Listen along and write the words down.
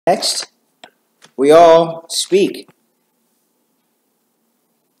Next, we all speak.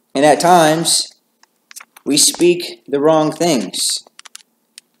 And at times, we speak the wrong things.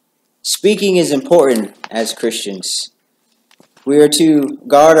 Speaking is important as Christians. We are to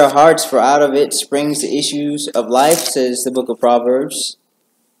guard our hearts, for out of it springs the issues of life, says the book of Proverbs.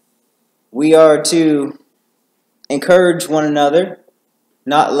 We are to encourage one another,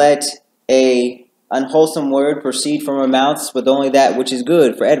 not let an unwholesome word proceed from our mouths, but only that which is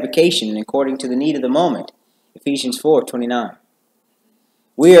good for edification and according to the need of the moment. Ephesians 4:29.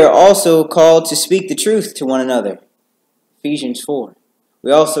 We are also called to speak the truth to one another. Ephesians 4.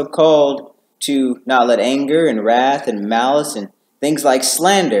 We are also called to not let anger and wrath and malice and things like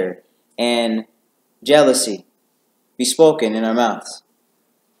slander and jealousy be spoken in our mouths.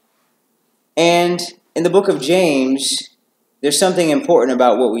 And in the book of James, there's something important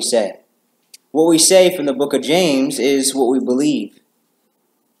about what we say. What we say from the book of James is what we believe.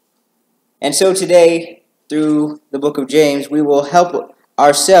 And so today, through the book of James, we will help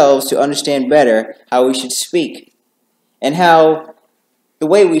ourselves to understand better how we should speak, and how the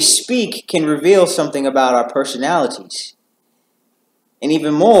way we speak can reveal something about our personalities. And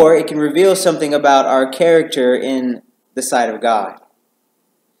even more, it can reveal something about our character in the sight of God.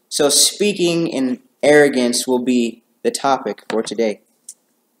 So speaking in arrogance will be the topic for today.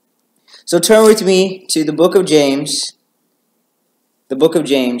 So turn with me to the book of James,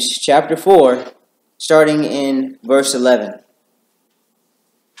 chapter 4, starting in verse 11.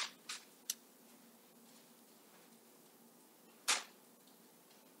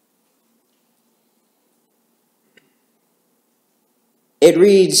 It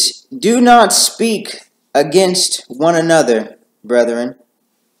reads, "Do not speak against one another, brethren.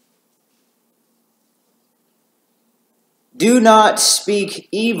 Do not speak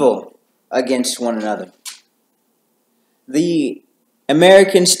evil against one another." The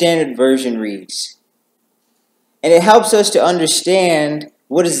American Standard Version reads, and it helps us to understand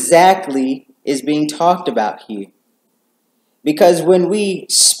what exactly is being talked about here. Because when we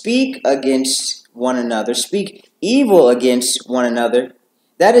speak against one another, speak evil against one another,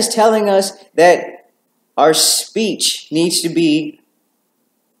 that is telling us that our speech needs to be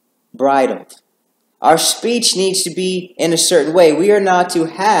bridled. Our speech needs to be in a certain way. We are not to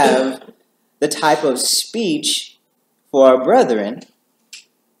have the type of speech for our brethren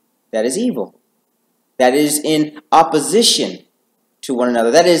that is evil, that is in opposition to one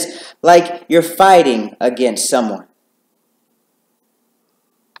another. That is like you're fighting against someone.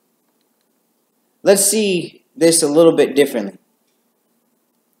 Let's see this a little bit differently.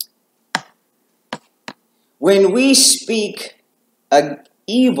 When we speak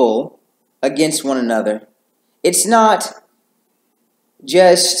evil against one another, it's not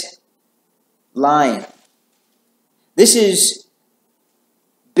just lying. This is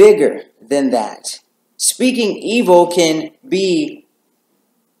bigger than that. Speaking evil can be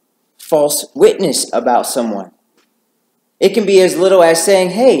false witness about someone. It can be as little as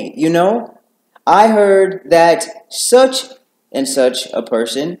saying, "Hey, I heard that such and such a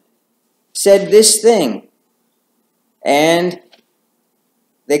person said this thing," and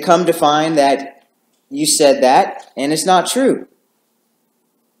they come to find that you said that and it's not true.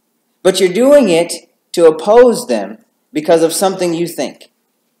 But you're doing it to oppose them because of something you think.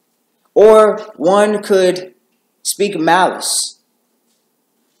 Or one could speak malice.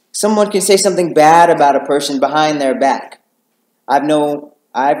 Someone can say something bad about a person behind their back. I've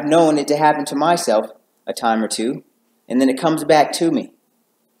known it to happen to myself a time or two, and then it comes back to me.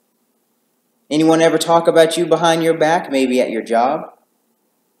 Anyone ever talk about you behind your back? Maybe at your job,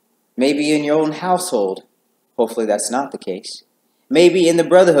 maybe in your own household. Hopefully that's not the case. Maybe in the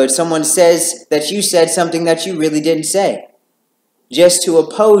brotherhood, someone says that you said something that you really didn't say, just to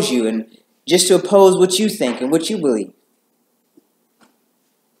oppose you and just to oppose what you think and what you believe.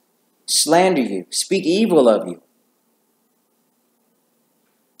 Slander you, speak evil of you.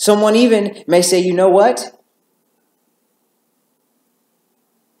 Someone even may say, "You know what?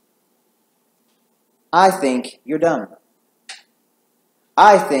 I think you're dumb.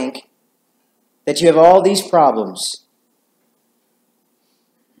 I think that you have all these problems.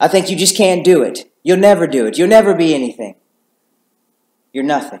 I think you just can't do it. You'll never do it. You'll never be anything. You're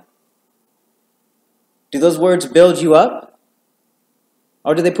nothing." Do those words build you up?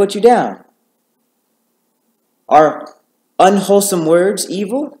 Or do they put you down? Are unwholesome words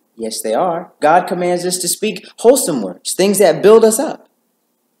evil? Yes, they are. God commands us to speak wholesome words, things that build us up.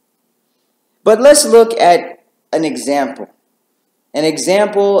 But let's look at an example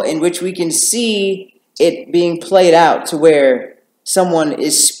in which we can see it being played out to where someone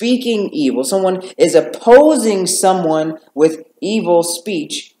is speaking evil, someone is opposing someone with evil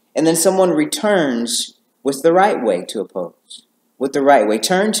speech and then someone returns with the right way to oppose. With the right way.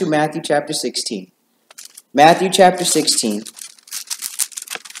 Turn to Matthew chapter 16. Matthew chapter 16,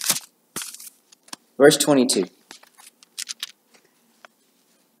 verse 22.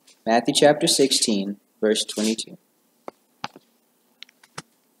 Matthew chapter 16, verse 22.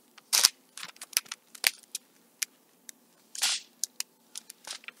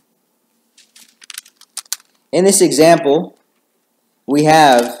 In this example, we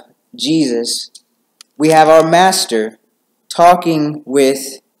have Jesus, we have our master talking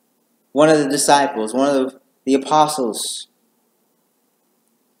with one of the disciples, one of the apostles.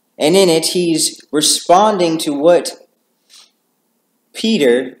 And in it, he's responding to what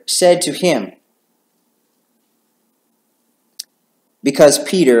Peter said to him, because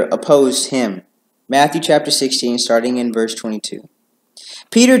Peter opposed him. Matthew chapter 16, starting in verse 22.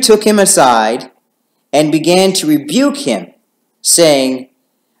 Peter took him aside and began to rebuke him, saying,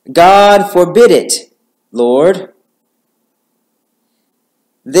 God forbid it, Lord.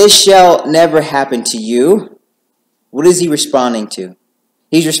 This shall never happen to you. What is he responding to?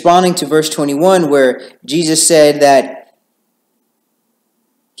 He's responding to verse 21, where Jesus said that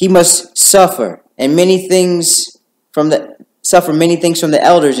he must suffer many things from the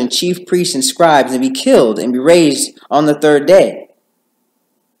elders and chief priests and scribes, and be killed and be raised on the third day.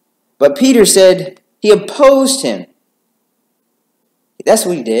 But Peter said he opposed him. That's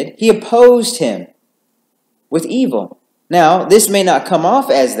what he did. He opposed him with evil. Now, this may not come off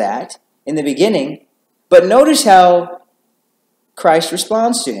as that in the beginning, but notice how Christ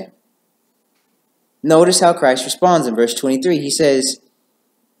responds to him. Notice how Christ responds in verse 23. He says,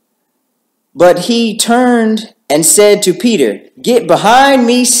 but he turned and said to Peter, get behind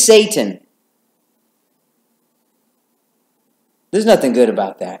me, Satan. There's nothing good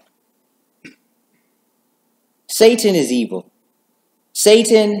about that. Satan is evil.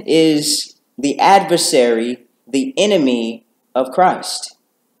 Satan is the adversary, the enemy of Christ.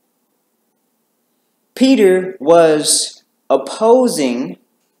 Peter was opposing,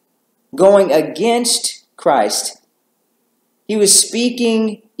 going against Christ. He was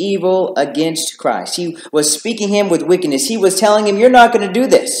speaking evil against Christ. He was speaking him with wickedness. He was telling him, you're not going to do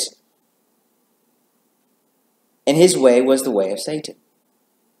this. And his way was the way of Satan.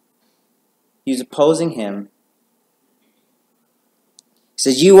 He was opposing him. He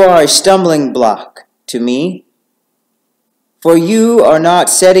says, you are a stumbling block to me, for you are not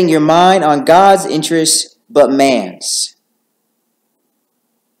setting your mind on God's interests, but man's.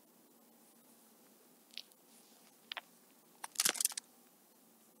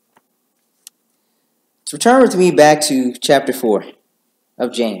 So turn with me back to chapter 4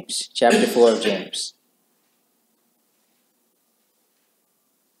 of James. Chapter 4 of James.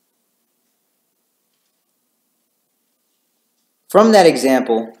 From that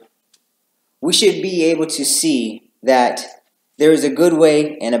example, we should be able to see that there is a good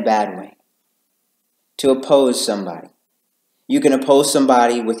way and a bad way to oppose somebody. You can oppose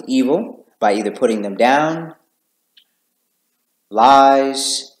somebody with evil by either putting them down,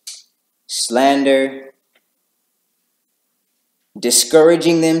 lies, slander,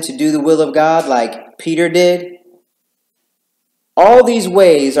 discouraging them to do the will of God like Peter did. All these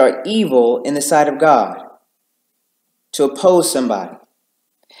ways are evil in the sight of God, to oppose somebody.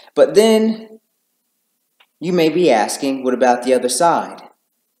 But then you may be asking, what about the other side?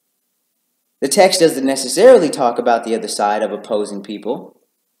 The text doesn't necessarily talk about the other side of opposing people,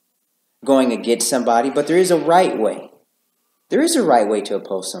 going against somebody, but there is a right way. There is a right way to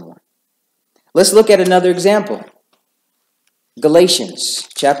oppose someone. Let's look at another example. Galatians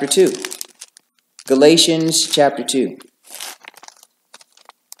chapter 2. Galatians chapter 2.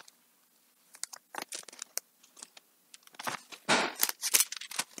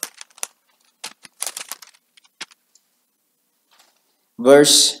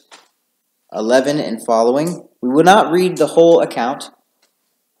 Verse 11 and following. We will not read the whole account,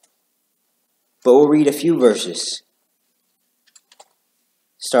 but we'll read a few verses,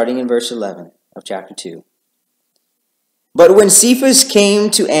 starting in verse 11 of chapter 2. But when Cephas came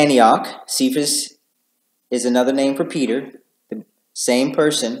to Antioch, Cephas is another name for Peter, the same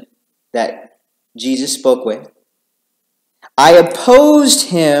person that Jesus spoke with, I opposed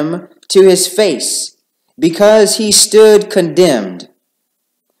him to his face, because he stood condemned.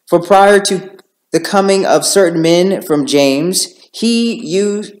 For prior to the coming of certain men from James, he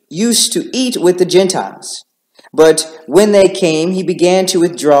used to eat with the Gentiles. But when they came, he began to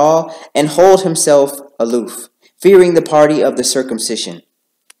withdraw and hold himself aloof, fearing the party of the circumcision.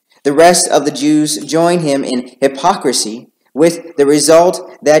 The rest of the Jews joined him in hypocrisy, with the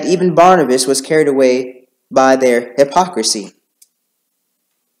result that even Barnabas was carried away by their hypocrisy.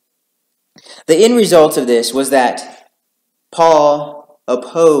 The end result of this was that Paul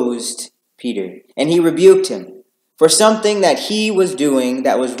opposed Peter, and he rebuked him for something that he was doing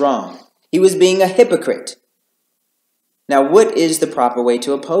that was wrong. He was being a hypocrite. Now, what is the proper way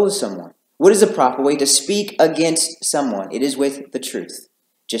to oppose someone? What is the proper way to speak against someone? It is with the truth,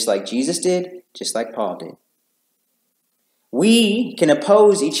 just like Jesus did, just like Paul did. We can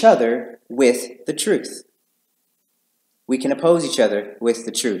oppose each other with the truth. We can oppose each other with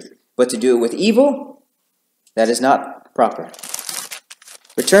the truth. But to do it with evil, that is not proper.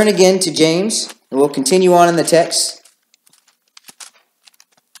 Return again to James, and we'll continue on in the text.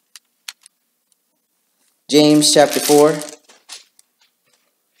 James chapter 4,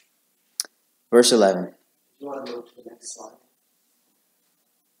 verse 11. You want to move to the next slide?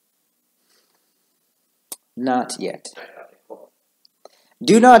 Not yet.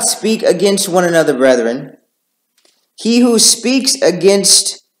 Do not speak against one another, brethren. He who speaks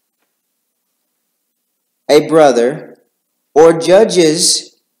against a brother or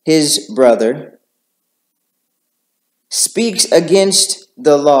judges his brother speaks against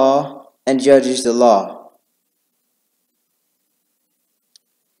the law and judges the law.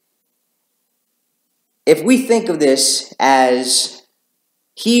 If we think of this as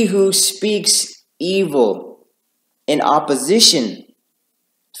he who speaks evil in opposition,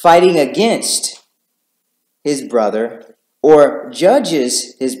 fighting against his brother or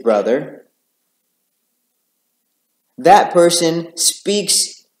judges his brother, that person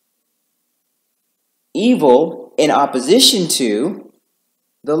speaks evil in opposition to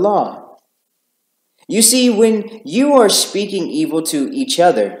the law. You see, when you are speaking evil to each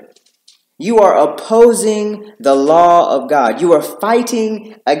other, you are opposing the law of God. You are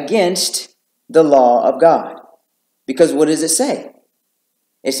fighting against the law of God. Because what does it say?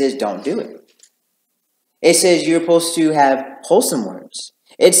 It says don't do it. It says you're supposed to have wholesome words.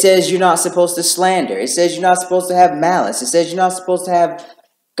 It says you're not supposed to slander. It says you're not supposed to have malice. It says you're not supposed to have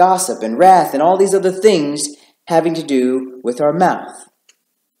gossip and wrath and all these other things having to do with our mouth.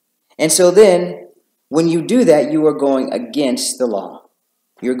 And so then, when you do that, you are going against the law.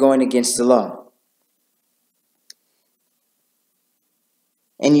 You're going against the law.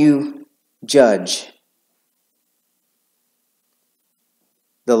 And you judge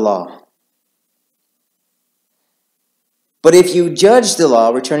the law. But if you judge the law,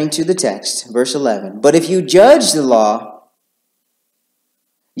 returning to the text, verse 11, but if you judge the law,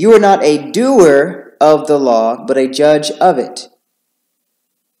 you are not a doer of the law, but a judge of it.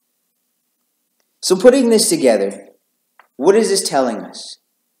 So putting this together, what is this telling us?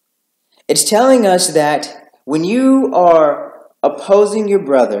 It's telling us that when you are opposing your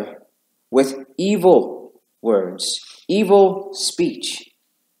brother with evil words, evil speech,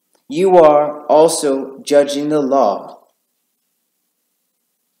 you are also judging the law.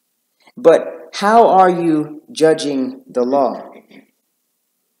 But how are you judging the law?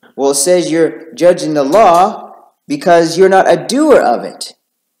 Well, it says you're judging the law because you're not a doer of it.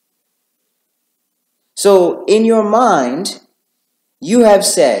 So in your mind, you have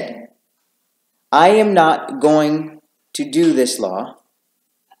said, I am not going to do this law.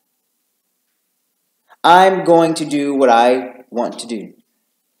 I'm going to do what I want to do.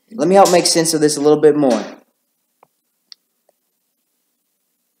 Let me help make sense of this a little bit more.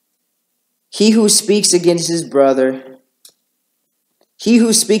 He who speaks against his brother, he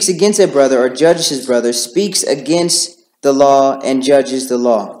who speaks against a brother or judges his brother speaks against the law and judges the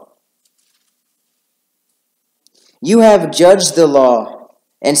law. You have judged the law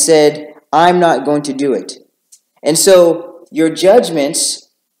and said, I'm not going to do it. And so your judgments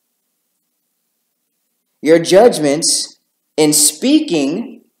in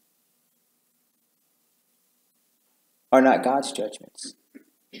speaking are not God's judgments.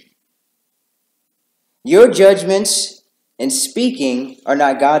 Your judgments in speaking are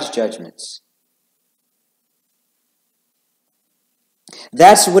not God's judgments.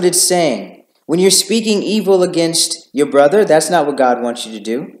 That's what it's saying. When you're speaking evil against your brother, that's not what God wants you to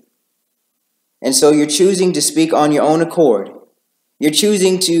do. And so you're choosing to speak on your own accord. You're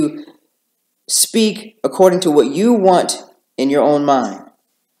choosing to speak according to what you want in your own mind.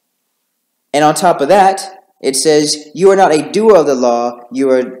 And on top of that, it says, you are not a doer of the law,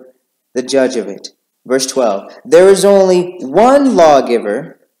 you are the judge of it. Verse 12, there is only one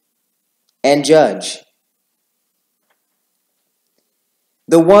lawgiver and judge,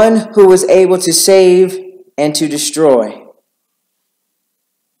 the one who is able to save and to destroy.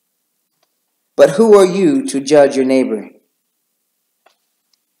 But who are you to judge your neighbor?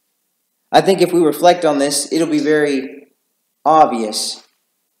 I think if we reflect on this, it'll be very obvious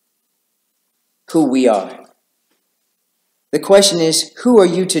who we are. The question is, who are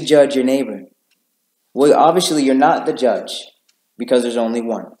you to judge your neighbor? Well, obviously you're not the judge because there's only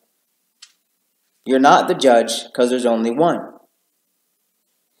one. You're not the judge because there's only one.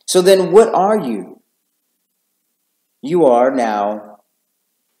 So then what are you? You are now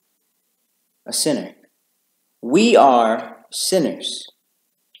a sinner. We are sinners.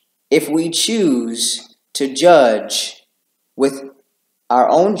 If we choose to judge with our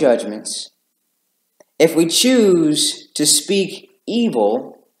own judgments, if we choose to speak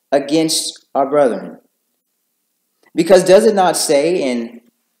evil against our brethren. Because does it not say in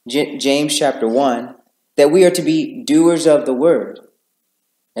James chapter 1 that we are to be doers of the word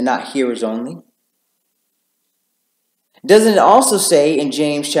and not hearers only? Doesn't it also say in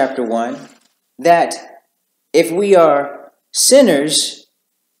James chapter 1 that if we are sinners,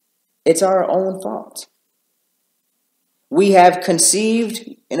 it's our own fault? We have conceived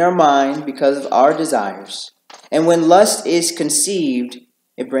in our mind because of our desires. And when lust is conceived,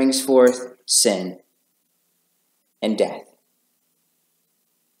 it brings forth sin and death.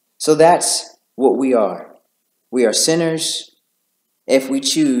 So that's what we are. We are sinners if we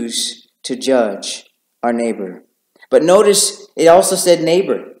choose to judge our neighbor. But notice it also said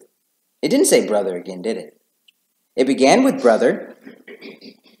neighbor. It didn't say brother again, did it? It began with brother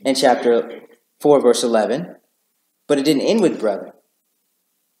in chapter 4, verse 11, but it didn't end with brother.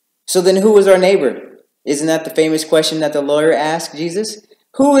 So then who is our neighbor? Isn't that the famous question that the lawyer asked Jesus?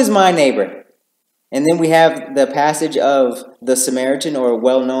 Who is my neighbor? And then we have the passage of the Samaritan, or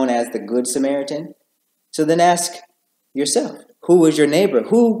well known as the Good Samaritan. So then ask yourself, who is your neighbor?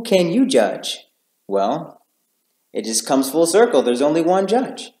 Who can you judge? Well, it just comes full circle. There's only one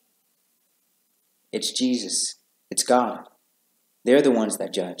judge. It's Jesus. It's God. They're the ones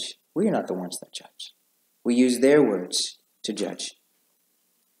that judge. We are not the ones that judge. We use their words to judge.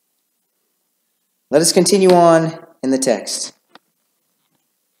 Let us continue on in the text.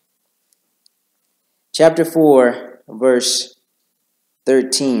 Chapter 4, verse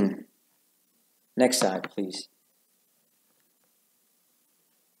 13. Next slide, please.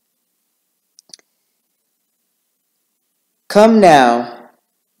 Come now,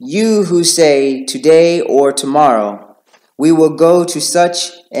 you who say, today or tomorrow, we will go to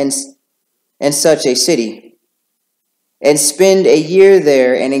such and such a city, and spend a year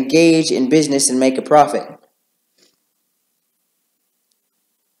there and engage in business and make a profit.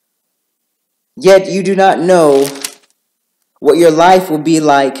 Yet you do not know what your life will be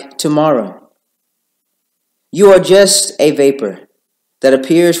like tomorrow. You are just a vapor that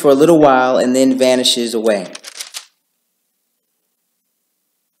appears for a little while and then vanishes away.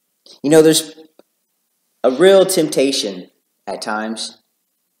 You know, there's a real temptation at times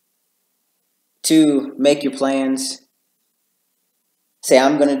to make your plans. Say,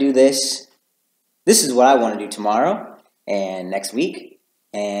 I'm going to do this. This is what I want to do tomorrow and next week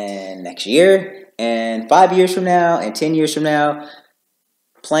and next year and 5 years from now and 10 years from now.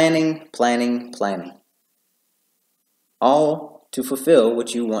 Planning, planning, planning. All to fulfill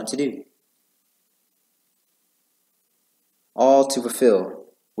what you want to do. All to fulfill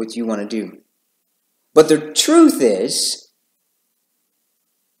what you want to do. But the truth is,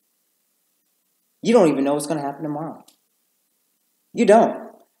 you don't even know what's going to happen tomorrow. You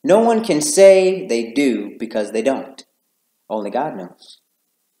don't. No one can say they do because they don't. Only God knows.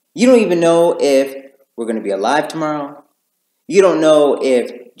 You don't even know if we're going to be alive tomorrow. You don't know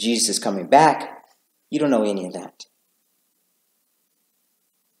if Jesus is coming back. You don't know any of that.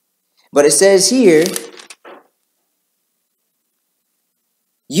 But it says here,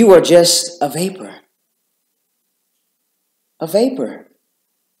 you are just a vapor. A vapor.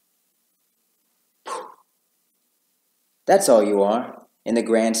 That's all you are in the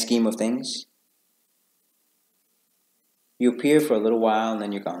grand scheme of things. You appear for a little while and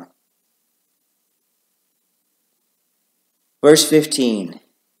then you're gone. Verse 15.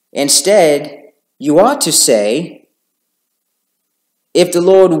 Instead, you ought to say, if the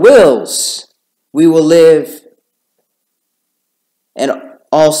Lord wills, we will live and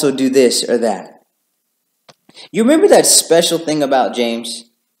also do this or that. You remember that special thing about James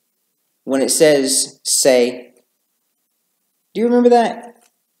when it says say? Do you remember that?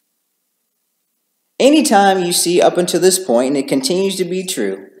 Anytime you see up until this point, and it continues to be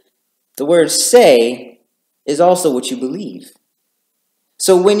true, the word say is also what you believe.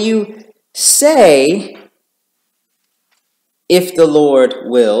 So when you say, if the Lord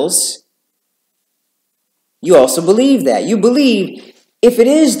wills, you also believe that. You believe if it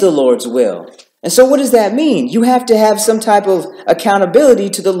is the Lord's will. And so what does that mean? You have to have some type of accountability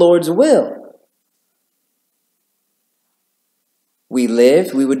to the Lord's will. We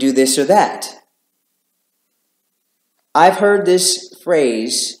lived, we would do this or that. I've heard this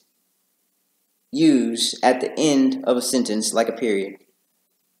phrase use at the end of a sentence like a period.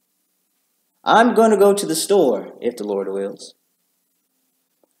 I'm going to go to the store, if the Lord wills.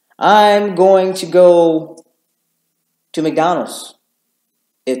 I'm going to go to McDonald's,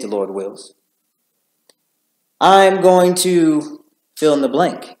 if the Lord wills. I'm going to fill in the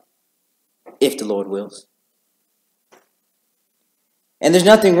blank, if the Lord wills. And there's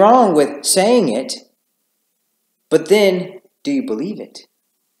nothing wrong with saying it, but then, do you believe it?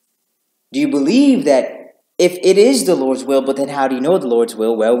 Do you believe that if it is the Lord's will, but then how do you know the Lord's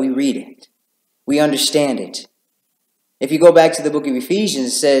will? Well, we read it. We understand it. If you go back to the book of Ephesians,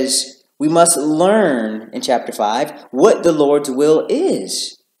 it says we must learn in chapter 5 what the Lord's will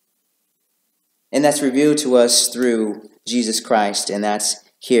is. And that's revealed to us through Jesus Christ, and that's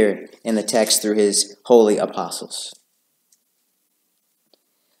here in the text through his holy apostles.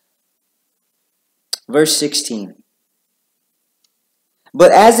 Verse 16.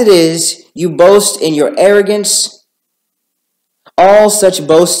 But as it is, you boast in your arrogance. All such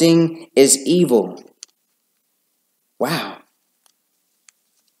boasting is evil. Wow.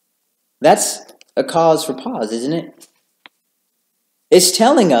 That's a cause for pause, isn't it? It's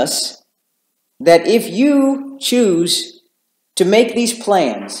telling us that if you choose to make these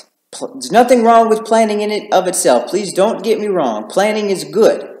plans, there's nothing wrong with planning in it of itself. Please don't get me wrong. Planning is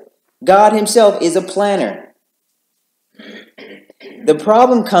good. God himself is a planner. The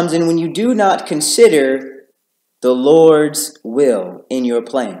problem comes in when you do not consider the Lord's will in your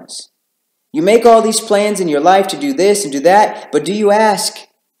plans. You make all these plans in your life to do this and do that, but do you ask,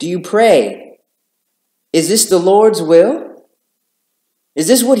 do you pray, is this the Lord's will? Is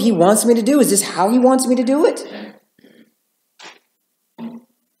this what he wants me to do? Is this how he wants me to do it?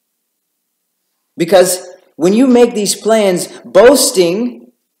 Because when you make these plans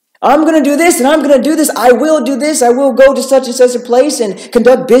boasting, I'm going to do this and I'm going to do this, I will do this, I will go to such and such a place and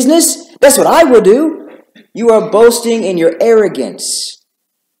conduct business, that's what I will do. You are boasting in your arrogance.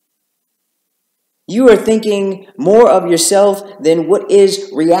 You are thinking more of yourself than what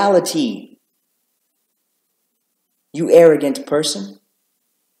is reality. You arrogant person.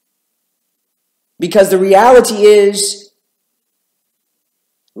 Because the reality is,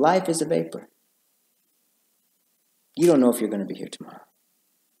 life is a vapor. You don't know if you're going to be here tomorrow.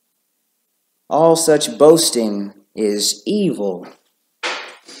 All such boasting is evil,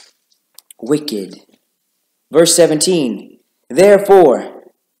 wicked. Verse 17, therefore,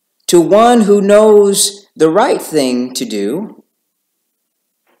 to one who knows the right thing to do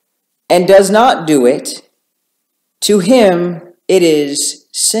and does not do it, to him it is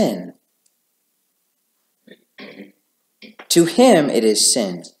sin. To him it is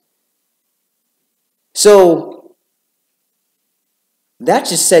sin. So, that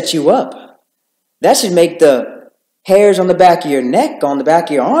just sets you up. That should make the hairs on the back of your neck, on the back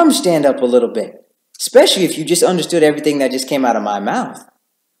of your arm stand up a little bit. Especially if you just understood everything that just came out of my mouth.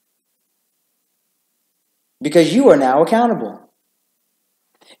 Because you are now accountable.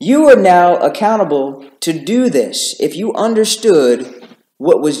 You are now accountable to do this if you understood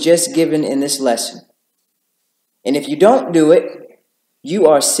what was just given in this lesson. And if you don't do it, you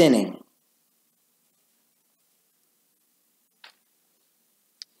are sinning.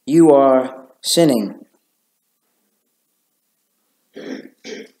 You are sinning.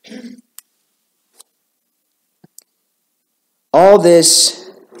 All this,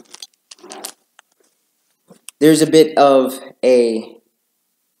 there's a bit of a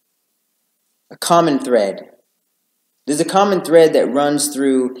common thread. There's a common thread that runs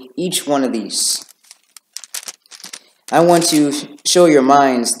through each one of these. I want to show your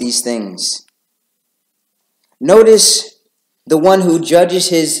minds these things. Notice the one who judges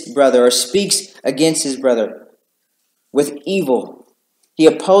his brother or speaks against his brother with evil. He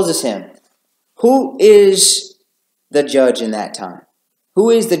opposes him. Who is the judge in that time? Who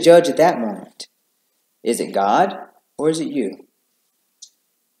is the judge at that moment? Is it God or is it you?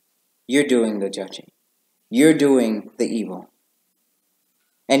 You're doing the judging. You're doing the evil.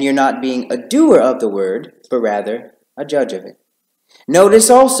 And you're not being a doer of the word, but rather a judge of it. Notice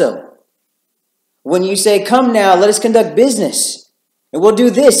also, when you say, come now, let us conduct business, and we'll do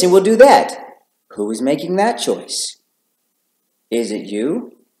this and we'll do that, who is making that choice? Is it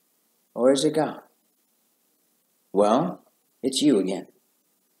you or is it God? Well, it's you again.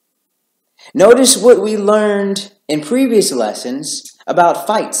 Notice what we learned in previous lessons about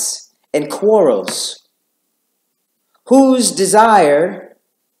fights and quarrels. Whose desire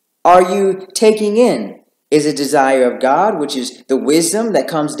are you taking in? Is it desire of God, which is the wisdom that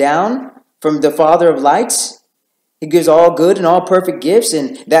comes down from the Father of lights? He gives all good and all perfect gifts,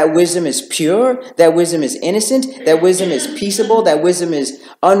 and that wisdom is pure, that wisdom is innocent, that wisdom is peaceable, that wisdom is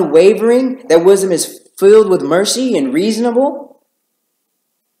unwavering, that wisdom is filled with mercy and reasonable?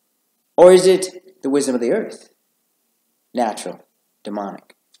 Or is it the wisdom of the earth? Natural,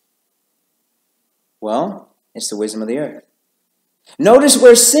 demonic. Well, it's the wisdom of the earth. Notice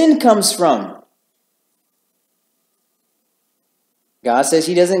where sin comes from. God says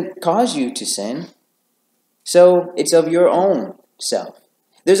he doesn't cause you to sin. So it's of your own self.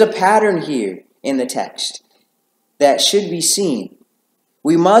 There's a pattern here in the text that should be seen.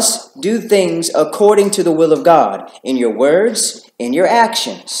 We must do things according to the will of God in your words, in your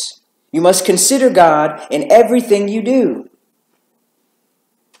actions. You must consider God in everything you do.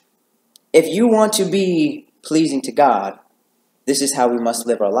 If you want to be pleasing to God, this is how we must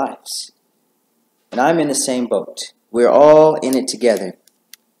live our lives. And I'm in the same boat. We're all in it together.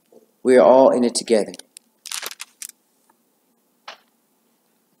 We're all in it together.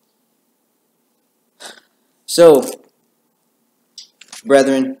 So,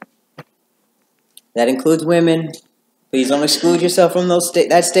 brethren, that includes women. Please don't exclude yourself from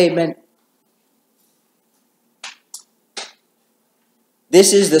that statement.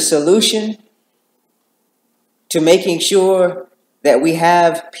 This is the solution to making sure that we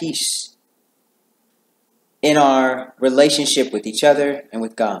have peace in our relationship with each other and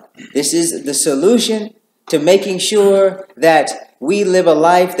with God. This is the solution to making sure that we live a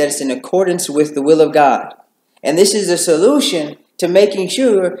life that is in accordance with the will of God. And this is the solution to making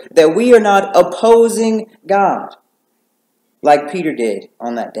sure that we are not opposing God like Peter did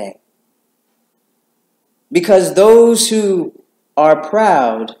on that day. Because those who are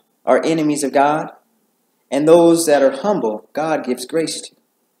proud are enemies of God, and those that are humble, God gives grace to.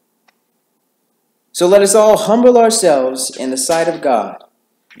 So let us all humble ourselves in the sight of God,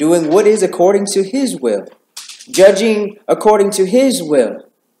 doing what is according to his will, judging according to his will,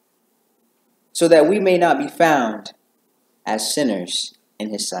 so that we may not be found as sinners in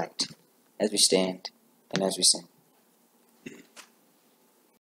his sight, as we stand and as we sing.